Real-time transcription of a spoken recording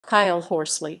Kyal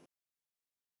Horsley.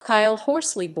 Kyal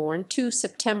Horsley, born 2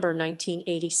 September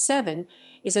 1987,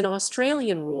 is an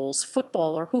Australian rules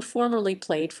footballer who formerly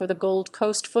played for the Gold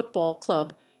Coast Football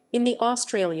Club in the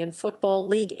Australian Football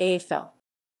League AFL.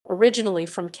 Originally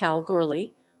from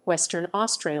Kalgoorlie, Western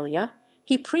Australia,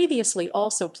 he previously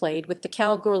also played with the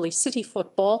Kalgoorlie City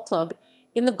Football Club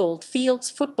in the Goldfields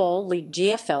Football League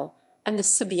GFL and the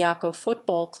Subiaco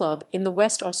Football Club in the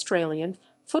West Australian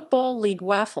Football League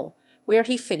WAFL, where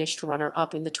he finished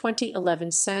runner-up in the 2011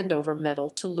 Sandover Medal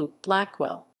to Luke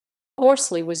Blackwell.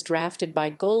 Horsley was drafted by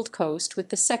Gold Coast with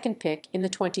the second pick in the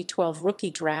 2012 rookie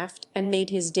draft and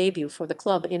made his debut for the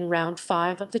club in round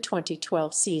 5 of the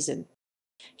 2012 season.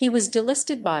 He was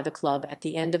delisted by the club at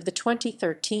the end of the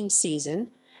 2013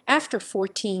 season after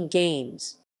 14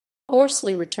 games.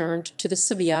 Horsley returned to the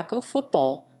Subiaco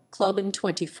Football Club in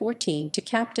 2014 to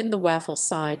captain the WAFL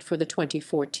side for the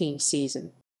 2014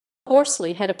 season.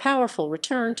 Horsley had a powerful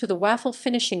return to the WAFL,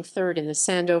 finishing third in the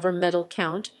Sandover Medal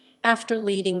count after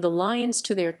leading the Lions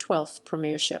to their 12th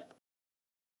premiership.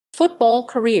 Football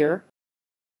career.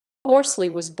 Horsley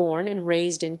was born and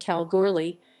raised in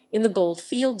Kalgoorlie, in the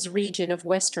Goldfields region of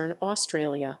Western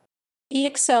Australia. He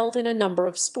excelled in a number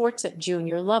of sports at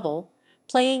junior level,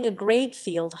 playing a grade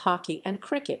field hockey and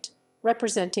cricket,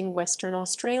 representing Western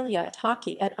Australia at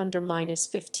hockey at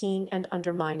under-15 and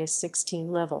under-16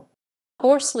 level.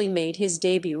 Horsley made his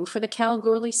debut for the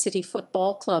Kalgoorlie City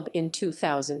Football Club in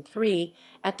 2003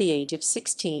 at the age of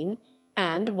 16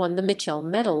 and won the Kyal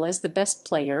Medal as the best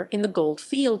player in the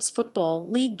Goldfields Football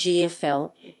League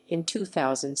GFL in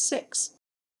 2006.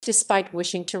 Despite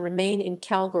wishing to remain in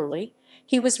Kalgoorlie,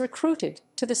 he was recruited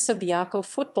to the Subiaco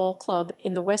Football Club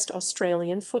in the West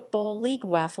Australian Football League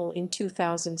WAFL in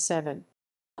 2007.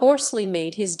 Horsley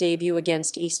made his debut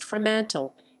against East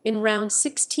Fremantle in round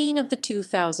 16 of the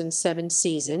 2007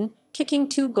 season, kicking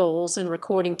 2 goals and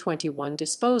recording 21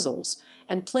 disposals,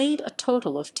 and played a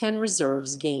total of 10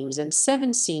 reserves games and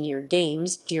 7 senior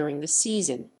games during the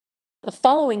season. The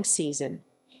following season,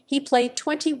 he played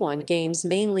 21 games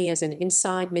mainly as an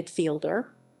inside midfielder,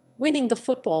 winning the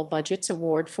Football Budgets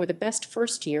Award for the best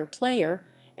first-year player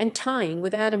and tying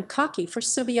with Adam Cockey for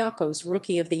Subiaco's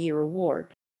Rookie of the Year award.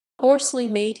 Horsley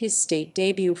made his state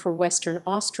debut for Western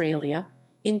Australia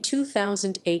in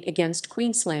 2008 against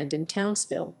Queensland in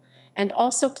Townsville, and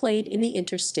also played in the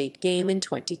interstate game in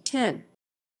 2010.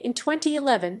 In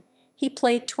 2011, he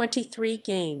played 23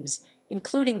 games,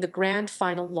 including the grand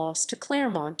final loss to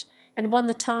Claremont, and won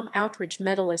the Tom Outridge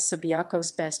Medal as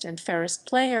Subiaco's best and fairest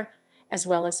player, as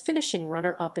well as finishing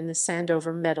runner-up in the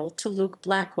Sandover Medal to Luke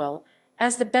Blackwell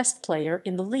as the best player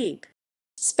in the league.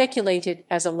 Speculated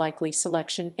as a likely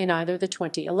selection in either the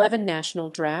 2011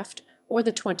 National Draft or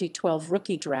the 2012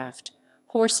 Rookie Draft,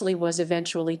 Horsley was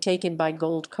eventually taken by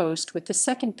Gold Coast with the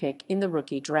second pick in the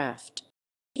Rookie Draft.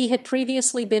 He had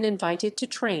previously been invited to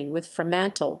train with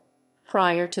Fremantle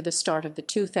prior to the start of the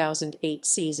 2008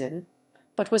 season,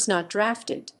 but was not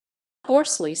drafted.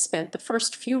 Horsley spent the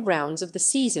first few rounds of the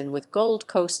season with Gold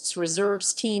Coast's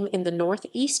reserves team in the North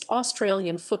East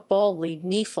Australian Football League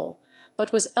WAFL,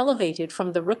 but was elevated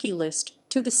from the rookie list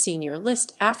to the senior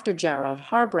list after Jarrod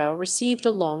Harbrow received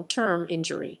a long-term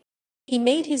injury. He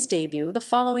made his debut the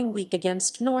following week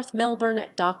against North Melbourne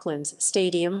at Docklands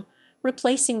Stadium,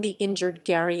 replacing the injured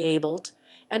Gary Abelt,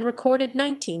 and recorded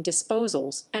 19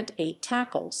 disposals and 8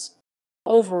 tackles.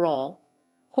 Overall,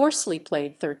 Horsley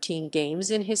played 13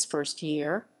 games in his first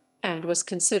year and was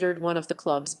considered one of the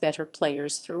club's better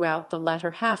players throughout the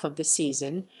latter half of the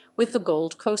season, with the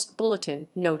Gold Coast Bulletin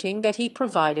noting that he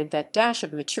provided that dash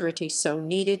of maturity so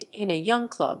needed in a young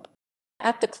club.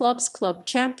 At the club's Club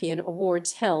Champion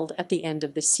Awards held at the end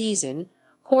of the season,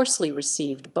 Horsley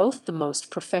received both the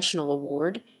Most Professional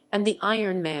Award and the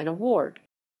Iron Man Award.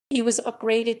 He was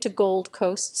upgraded to Gold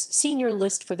Coast's senior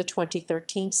list for the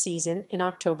 2013 season in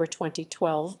October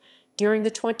 2012 during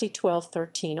the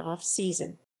 2012-13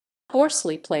 off-season.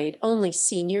 Horsley played only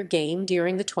senior game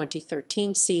during the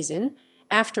 2013 season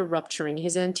after rupturing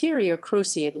his anterior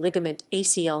cruciate ligament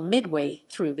ACL midway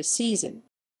through the season.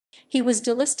 He was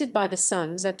delisted by the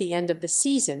Suns at the end of the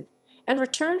season and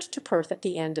returned to Perth at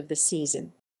the end of the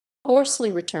season.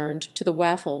 Horsley returned to the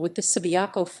WAFL with the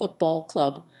Subiaco Football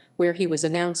Club, where he was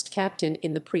announced captain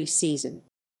in the pre-season.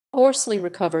 Horsley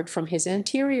recovered from his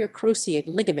anterior cruciate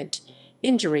ligament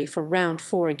injury for round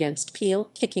 4 against Peel,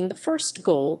 kicking the first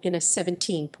goal in a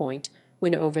 17-point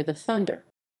win over the Thunder.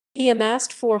 He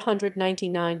amassed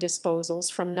 499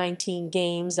 disposals from 19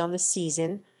 games on the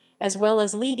season, as well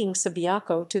as leading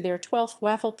Subiaco to their 12th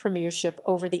WAFL premiership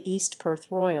over the East Perth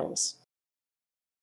Royals.